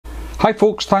Hi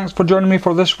folks, thanks for joining me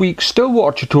for this week's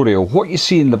Stillwater tutorial. What you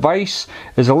see in the vise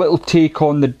is a little take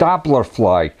on the Dabbler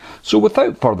fly. So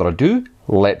without further ado,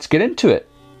 let's get into it.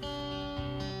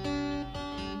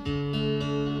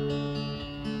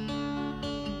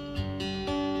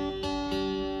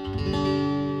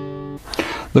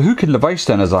 The hook in the vise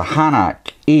then is a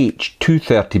Hanak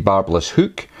H230 barbless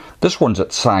hook. This one's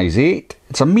at size 8.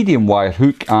 It's a medium wire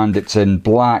hook and it's in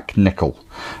black nickel.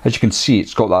 As you can see,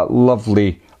 it's got that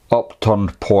lovely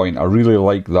upturned point. I really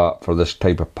like that for this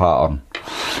type of pattern.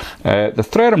 The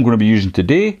thread I'm going to be using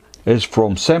today is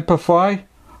from Semperfli,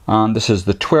 and this is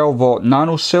the 12-aught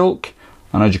Nano silk,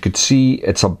 and as you can see,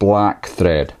 it's a black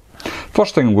thread.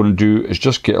 First thing I'm going to do is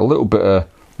just get a little bit of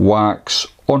wax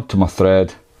onto my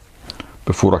thread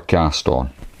before I cast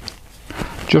on.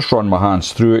 Just run my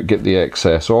hands through it, get the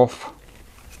excess off,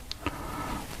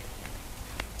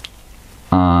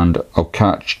 and I'll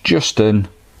catch just in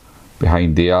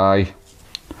behind the eye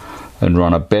and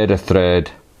run a bed of thread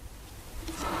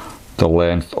the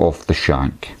length of the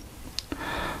shank,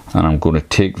 and I'm going to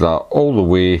take that all the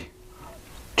way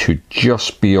to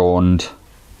just beyond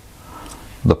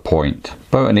the point,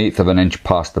 about 1/8 of an inch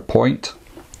past the point,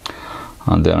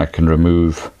 and then I can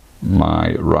remove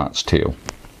my rat's tail.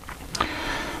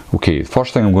 Okay, the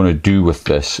first thing I'm going to do with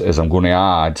this is I'm going to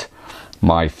add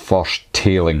my first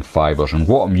tailing fibres, and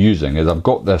what I'm using is I've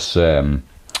got this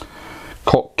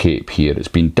cock cape here. It's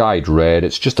been dyed red.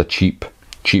 It's just a cheap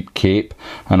cape,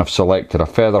 and I've selected a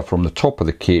feather from the top of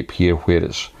the cape here where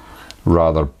it's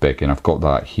rather big, and I've got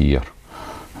that here.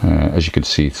 As you can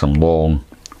see, some long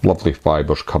lovely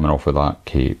fibres coming off of that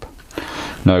cape.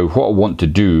 Now what I want to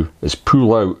do is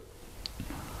pull out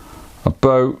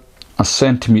about 1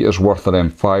 centimetre's worth of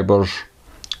them fibres,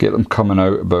 get them coming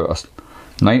out about a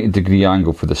 90-degree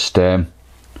angle for the stem,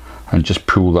 and just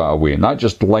pull that away, and that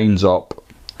just lines up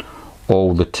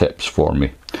all the tips for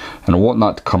me, and I want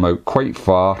that to come out quite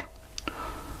far,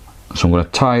 so I'm going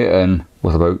to tie it in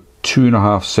with about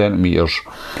 2.5 centimetres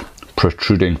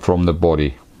protruding from the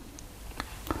body,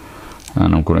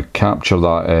 and I'm going to capture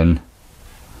that in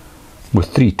with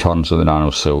 3 turns of the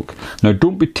Nano silk. Now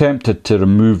don't be tempted to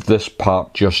remove this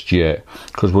part just yet,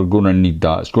 because we're going to need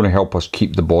that. It's going to help us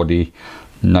keep the body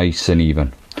nice and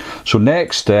even. So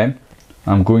next then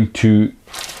I'm going to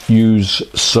use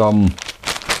some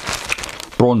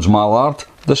bronze Mallard.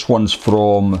 This one's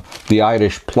from the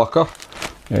Irish Plucker,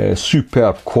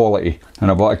 superb quality,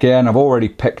 and I've already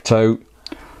picked out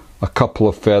a couple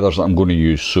of feathers that I'm going to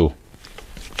use, so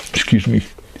excuse me,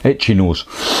 itchy nose.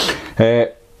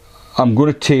 I'm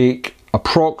going to take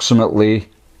approximately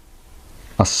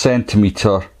 1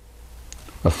 centimetre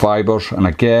of fibres, and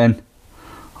again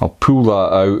I'll pull that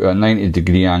out at a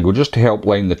 90-degree angle just to help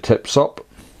line the tips up,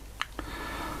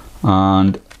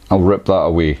 and I'll rip that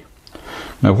away.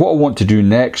 Now what I want to do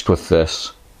next with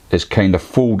this is kind of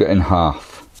fold it in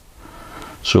half.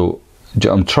 So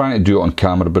I'm trying to do it on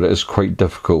camera, but it is quite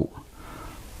difficult.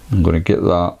 I'm going to get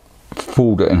that,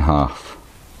 fold it in half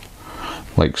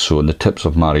like so, and the tips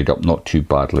have married up not too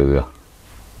badly there.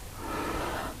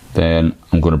 Then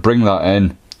I'm going to bring that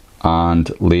in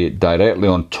and lay it directly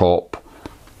on top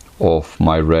of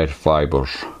my red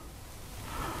fibres.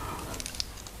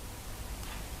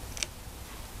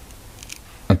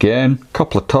 Again, a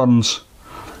couple of turns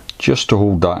just to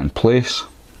hold that in place.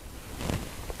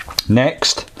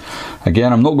 Next,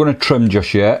 again, I'm not going to trim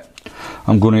just yet.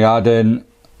 I'm going to add in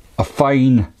a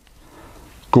fine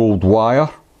gold wire.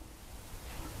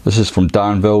 This is from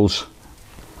Danville's.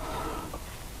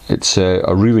 It's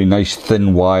a really nice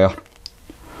thin wire,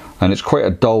 and it's quite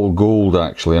a dull gold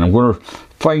actually, and I'm going to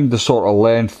find the sort of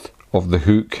length of the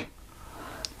hook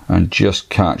and just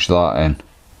catch that in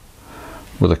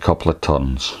with a couple of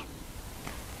turns.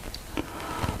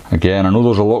 Again, I know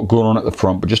there's a lot going on at the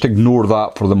front, but just ignore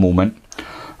that for the moment.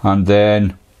 And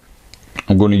then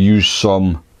I'm going to use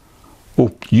some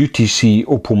UTC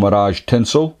Opal Mirage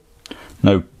tinsel.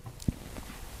 Now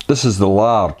this is the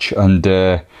large, and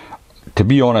to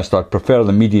be honest I prefer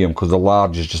the medium because the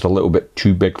large is just a little bit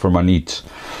too big for my needs,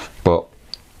 but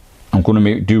I'm going to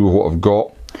make do with what I've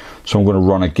got. So I'm going to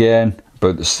run again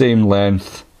about the same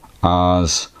length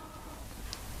as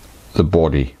the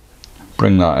body,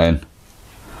 bring that in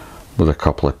with a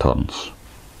couple of turns.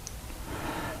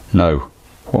 Now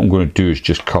what I'm going to do is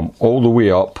just come all the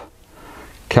way up,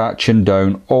 catching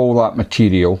down all that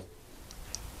material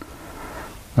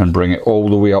and bring it all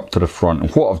the way up to the front. And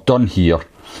what I've done here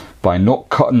by not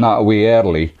cutting that away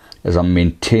early is I'm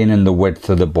maintaining the width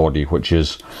of the body, which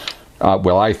is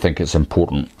well, I think it's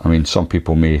important. I mean, some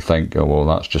people may think, oh well,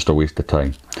 that's just a waste of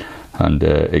time, and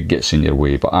it gets in your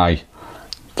way, but I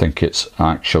think it's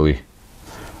actually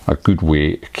a good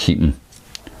way of keeping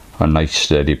a nice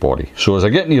steady body. So as I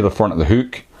get near the front of the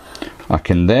hook, I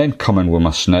can then come in with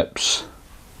my snips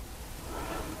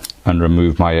and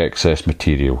remove my excess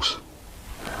materials.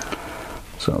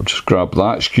 So I'll just grab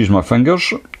that, excuse my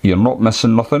fingers, you're not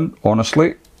missing nothing,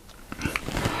 honestly.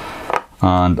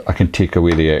 And I can take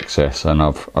away the excess, and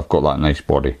I've got that nice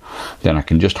body. Then I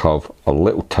can just have a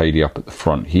little tidy up at the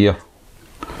front here,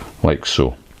 like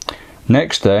so.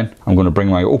 Next then, I'm going to bring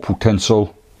my Opal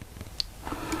tinsel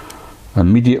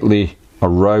immediately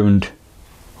around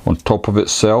on top of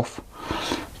itself.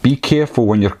 Be careful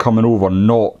when you're coming over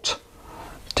not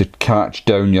to catch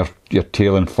down your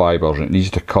tailing fibres. It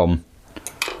needs to come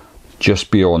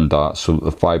just beyond that so that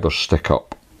the fibres stick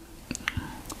up.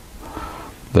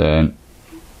 Then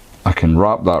I can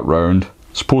wrap that round.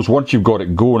 Suppose once you've got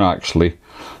it going, actually,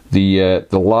 the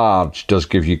large does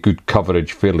give you good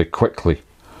coverage fairly quickly,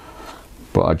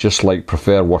 but I just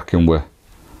prefer working with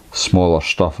smaller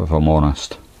stuff, if I'm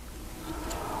honest.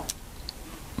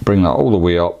 Bring that all the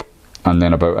way up, and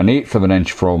then about 1/8 of an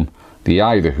inch from the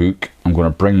eye of the hook, I'm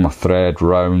going to bring my thread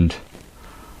round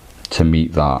to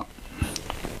meet that.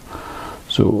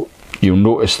 So you'll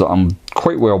notice that I'm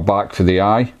quite well back for the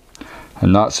eye,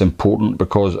 and that's important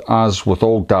because, as with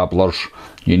all dabblers,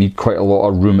 you need quite a lot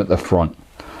of room at the front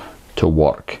to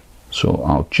work. So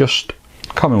I'll just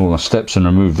come in with my snips and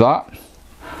remove that.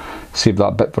 Save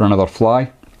that bit for another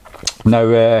fly.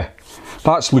 Now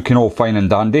that's looking all fine and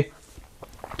dandy.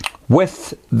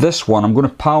 With this one, I'm going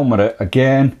to palmer it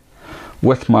again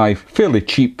with my fairly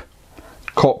cheap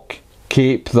cock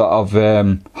cape that I've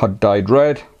had dyed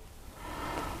red.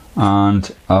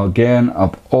 And again,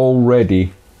 I've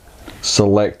already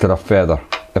selected a feather,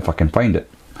 if I can find it.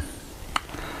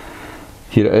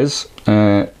 Here it is.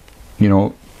 You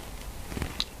know,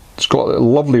 it's got a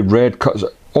lovely red cut,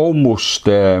 almost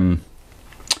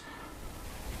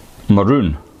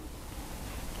maroon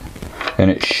in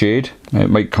its shade. It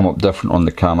might come up different on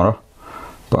the camera,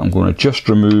 but I'm going to just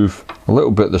remove a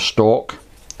little bit of the stalk.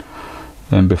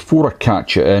 Then before I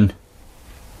catch it in,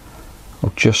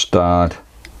 I'll just add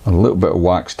a little bit of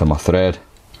wax to my thread,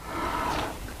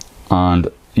 and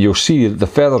you'll see that the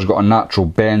feather's got a natural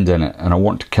bend in it, and I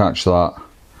want to catch that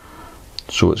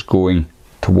so it's going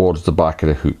towards the back of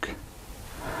the hook.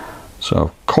 So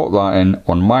I've caught that in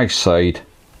on my side,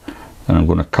 and I'm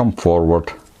going to come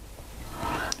forward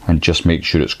and just make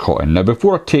sure it's caught in. Now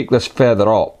before I take this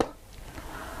feather up,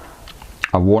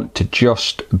 I want to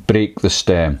just break the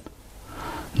stem.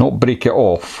 Not break it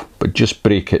off, but just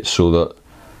break it so that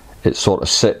it sort of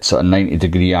sits at a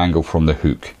 90-degree angle from the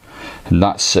hook. And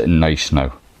that's sitting nice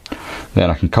now.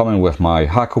 Then I can come in with my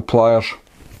hackle pliers,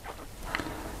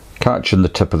 catching the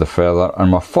tip of the feather, and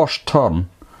my first turn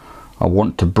I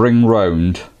want to bring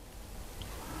round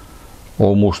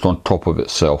almost on top of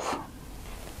itself.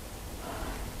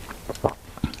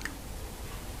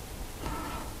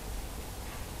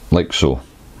 Like so.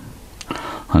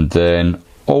 And then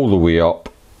all the way up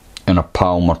in a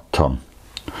palmer turn.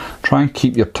 Try and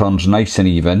keep your turns nice and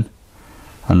even,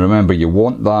 and remember, you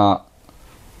want that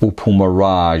Opal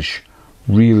Mirage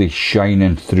really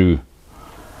shining through.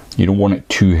 You don't want it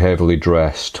too heavily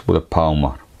dressed with a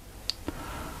palmer.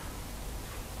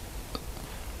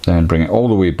 Then bring it all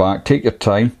the way back, take your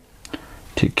time,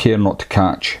 take care not to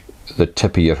catch the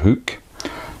tip of your hook.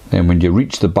 Then when you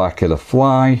reach the back of the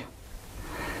fly,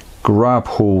 grab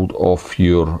hold of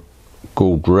your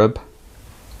gold rib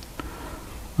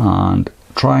and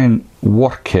try and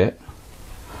work it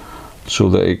so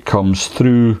that it comes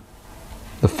through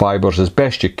the fibres as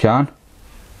best you can.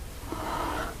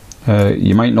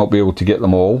 You might not be able to get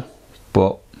them all,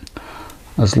 but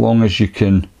as long as you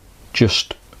can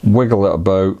just wiggle it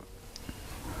about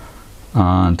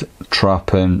and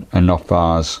trap in enough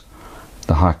as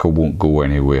the hackle won't go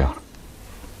anywhere.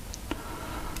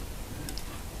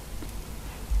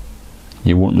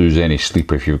 You won't lose any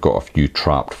sleep if you've got a few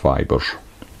trapped fibres.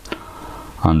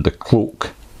 And the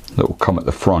cloak that will come at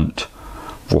the front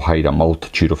will hide a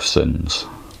multitude of sins.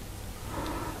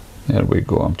 There we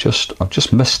go. I've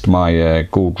just missed my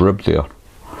gold rib there,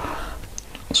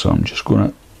 so I'm just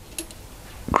going to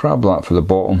grab that for the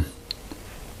bottom,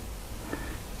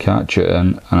 catch it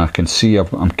in, and I can see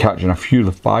I'm catching a few of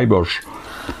the fibres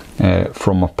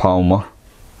from a palmer,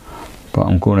 but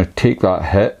I'm going to take that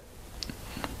hit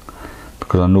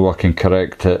because I know I can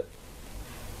correct it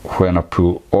when I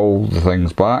pull all the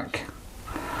things back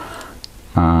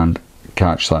and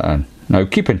catch that in. Now,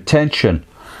 keeping tension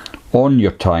on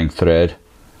your tying thread,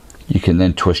 you can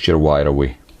then twist your wire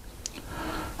away,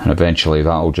 and eventually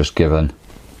that will just give in,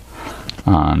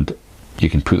 and you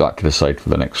can put that to the side for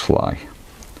the next fly.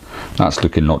 That's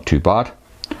looking not too bad.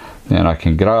 Then I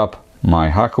can grab my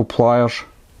hackle pliers,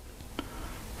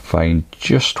 find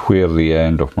just where the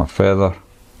end of my feather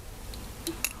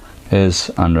is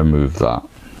and remove that.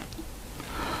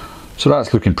 So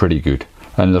that's looking pretty good,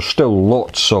 and there's still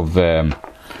lots of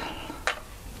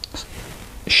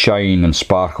shine and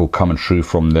sparkle coming through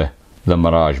from the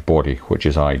Mirage body, which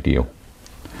is ideal.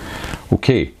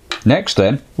 Okay, next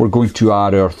then we're going to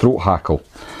add our throat hackle,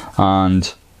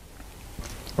 and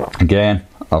again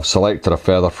I've selected a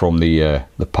feather from the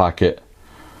packet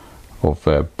of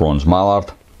bronze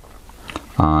mallard,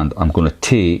 and I'm going to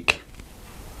take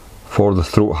for the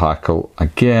throat hackle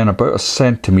again about 1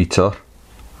 centimetre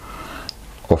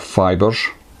of fibres.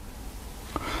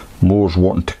 More's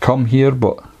wanting to come here,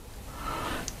 but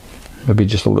maybe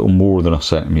just a little more than 1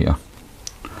 centimetre.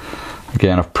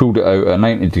 Again, I've pulled it out at a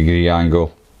 90-degree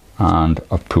angle and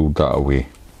I've pulled that away.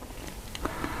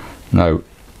 Now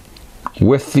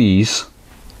with these,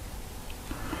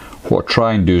 what I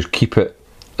try and do is keep it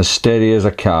as steady as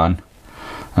I can,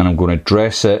 and I'm going to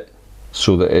dress it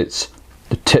so that it's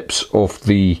the tips of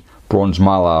the bronze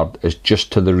mallard is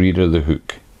just to the rear of the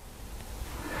hook.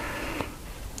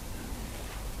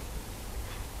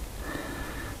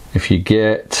 If you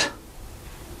get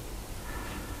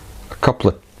a couple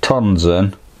of turns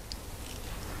in,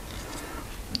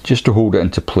 just to hold it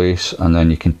into place, and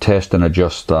then you can test and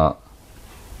adjust that.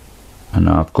 And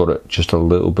now I've got it just a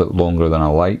little bit longer than I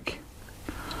like,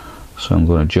 so I'm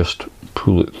going to just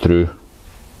pull it through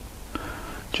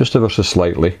just ever so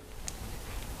slightly.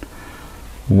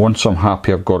 Once I'm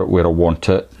happy I've got it where I want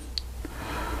it,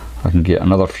 I can get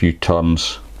another few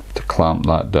turns to clamp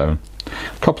that down.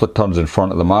 A couple of turns in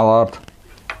front of the mallard,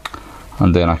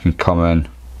 and then I can come in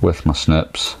with my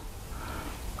snips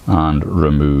and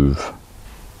remove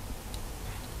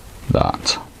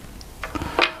that.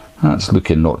 That's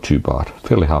looking not too bad,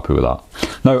 fairly happy with that.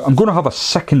 Now I'm going to have a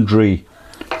secondary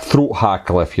throat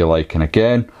hackle, if you like, and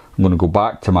again I'm going to go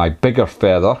back to my bigger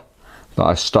feather that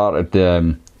I started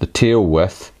the tail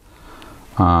with,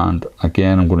 and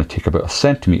again I'm going to take about 1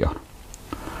 centimetre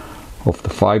of the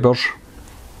fibres,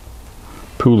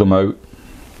 pull them out,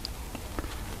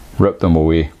 rip them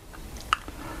away,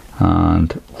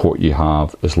 and what you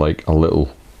have is like a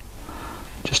little,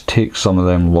 just take some of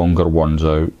them longer ones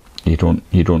out. You don't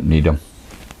need them,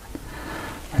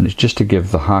 and it's just to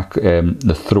give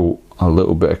the throat a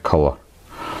little bit of colour.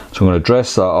 So I'm going to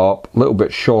dress that up a little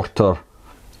bit shorter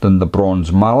than the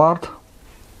bronze mallard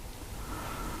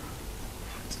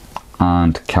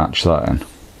and catch that in.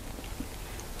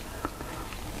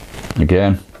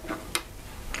 Again,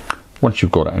 once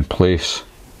you've got it in place,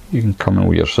 you can come in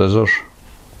with your scissors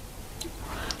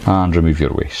and remove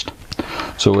your waste.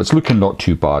 So it's looking not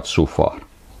too bad so far,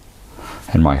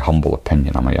 in my humble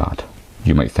opinion, I might add.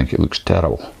 You might think it looks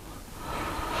terrible.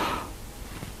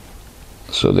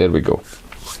 So there we go.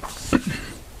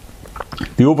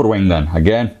 The overwing then,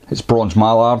 again, it's bronze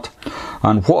mallard,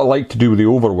 and what I like to do with the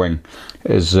overwing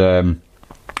is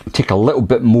take a little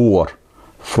bit more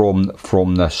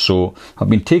from this. So I've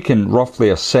been taking roughly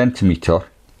 1 centimetre.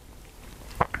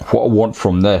 What I want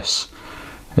from this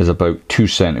is about 2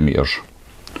 centimetres.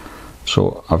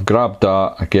 So I've grabbed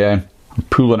that again, I'm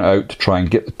pulling it out to try and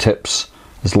get the tips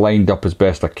as lined up as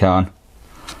best I can,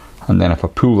 and then if I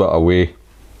pull that away,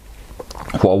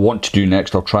 what I want to do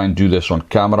next, I'll try and do this on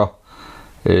camera,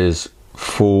 is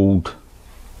fold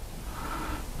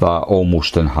that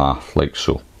almost in half, like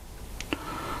so.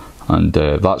 And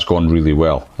that's gone really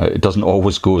well. It doesn't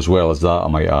always go as well as that, I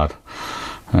might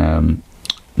add.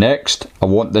 Next, I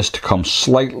want this to come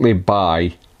slightly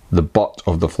by the butt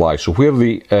of the fly. So where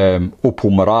the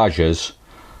Opal Mirage is,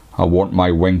 I want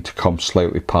my wing to come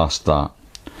slightly past that.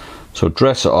 So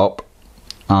dress it up,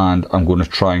 and I'm going to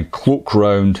try and cloak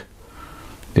round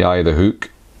the eye of the hook.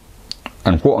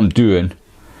 And what I'm doing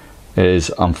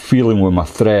is I'm feeling with my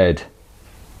thread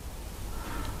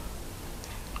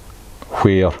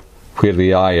where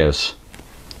the eye is.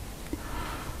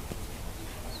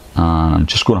 And I'm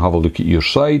just going to have a look at your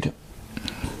side.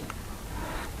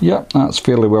 Yeah, that's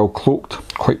fairly well cloaked.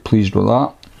 Quite pleased with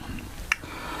that.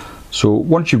 So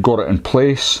once you've got it in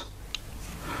place,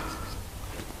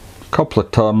 a couple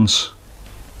of turns,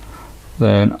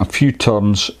 then a few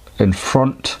turns in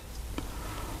front.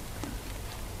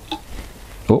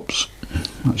 Oops,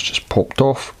 that's just popped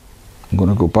off. I'm going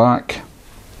to go back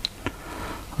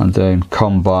and then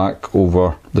come back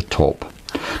over the top.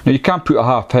 Now you can't put a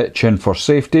half hitch in for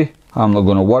safety. I'm not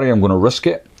going to worry, I'm going to risk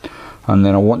it. And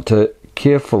then I want to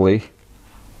carefully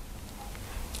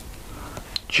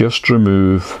just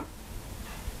remove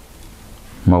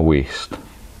my waist.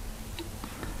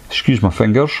 Excuse my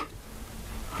fingers.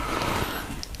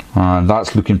 And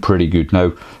that's looking pretty good.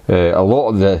 Now a lot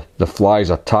of the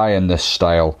flies I tie in this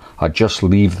style, I just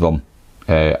leave them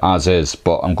as is,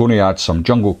 but I'm going to add some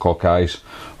jungle cockeyes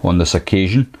on this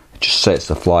occasion. It just sets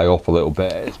the fly up a little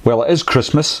bit. Well, it is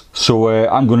Christmas, so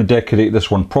I'm going to decorate this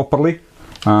one properly,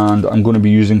 and I'm going to be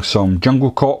using some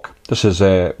jungle cock. This is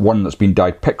one that's been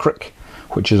dyed Picric,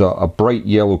 which is a bright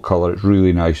yellow colour. It's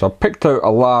really nice. I've picked out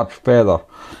a large feather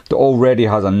that already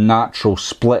has a natural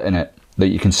split in it that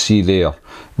you can see there.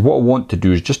 What I want to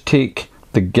do is just take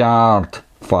the guard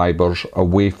fibres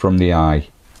away from the eye.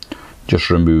 Just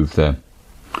remove them.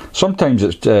 Sometimes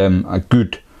it's a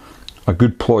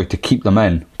good ploy to keep them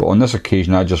in, but on this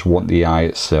occasion I just want the eye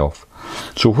itself.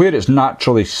 So where it's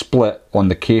naturally split on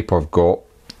the cape I've got,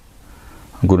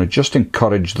 I'm going to just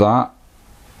encourage that,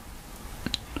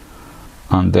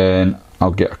 and then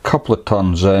I'll get a couple of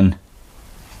turns in,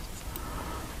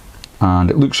 and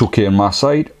it looks okay on my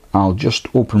side. I'll just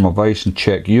open my vise and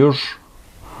check yours.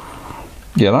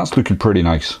 Yeah, that's looking pretty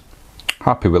nice.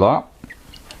 Happy with that.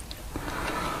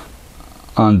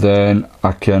 And then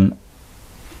I can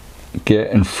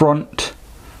get in front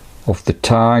of the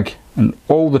tag, and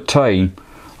all the time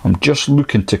I'm just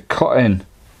looking to cut in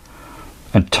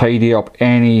and tidy up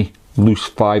any loose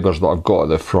fibres that I've got at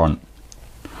the front.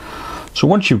 So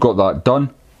once you've got that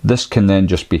done, this can then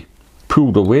just be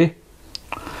pulled away.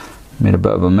 Made a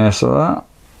bit of a mess of that.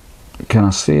 Can I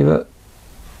save it?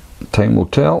 Time will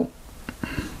tell.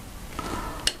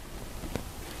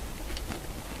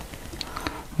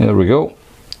 There we go.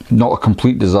 Not a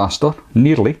complete disaster.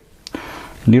 Nearly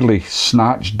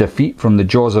snatched defeat from the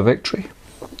jaws of victory.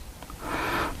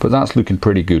 But that's looking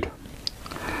pretty good.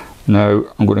 Now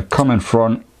I'm going to come in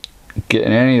front,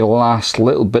 getting any last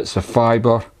little bits of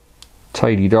fibre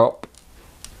tidied up,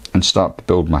 and start to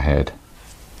build my head.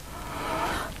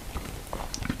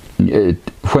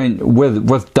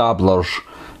 With dabblers,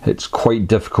 it's quite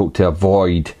difficult to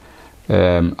avoid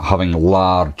having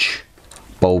large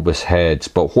bulbous heads,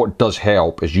 but what does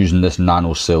help is using this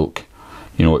nano silk.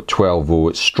 You know, at 12O,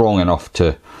 it's strong enough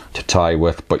to tie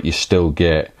with, but you still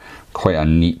get quite a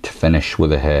neat finish with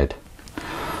the head.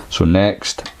 So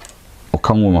next, I'll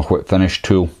come with my whip finish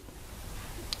tool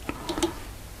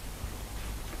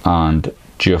and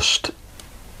just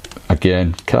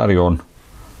again carry on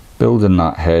building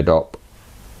that head up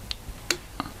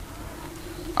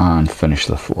and finish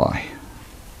the fly.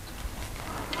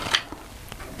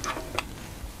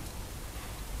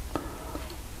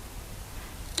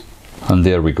 And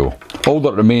there we go. All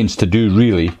that remains to do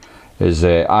really is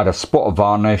add a spot of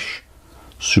varnish,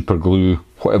 super glue,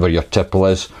 whatever your tipple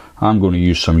is. I'm going to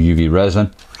use some UV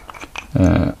resin,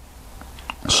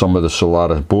 some of the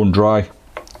Solaris Bone Dry.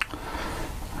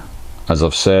 As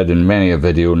I've said in many a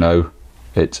video now,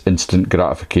 it's instant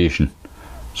gratification.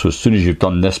 So as soon as you've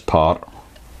done this part,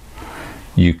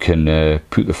 you can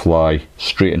put the fly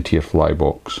straight into your fly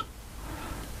box.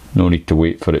 No need to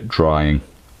wait for it drying.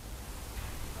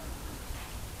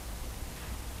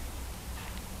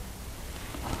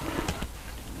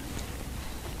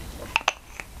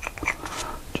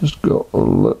 Just got a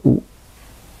little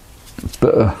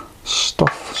bit of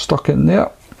stuff stuck in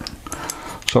there,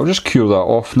 so I'll just cure that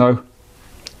off now.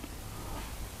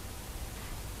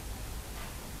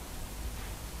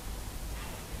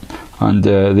 And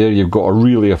there you've got a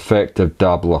really effective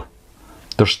dabbler.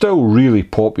 They're still really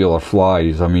popular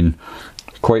flies. I mean,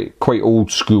 quite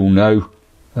old school now.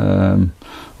 A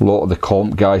lot of the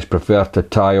comp guys prefer to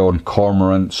tie on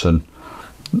cormorants and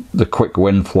the quick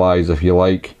win flies, if you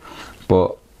like,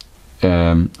 but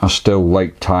I still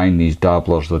like tying these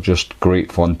dabblers. They're just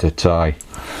great fun to tie.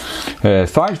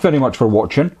 Thanks very much for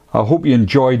watching. I hope you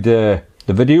enjoyed the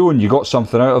video and you got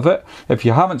something out of it. If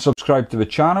you haven't subscribed to the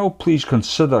channel, please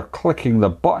consider clicking the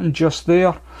button just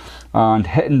there and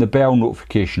hitting the bell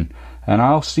notification, and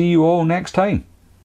I'll see you all next time.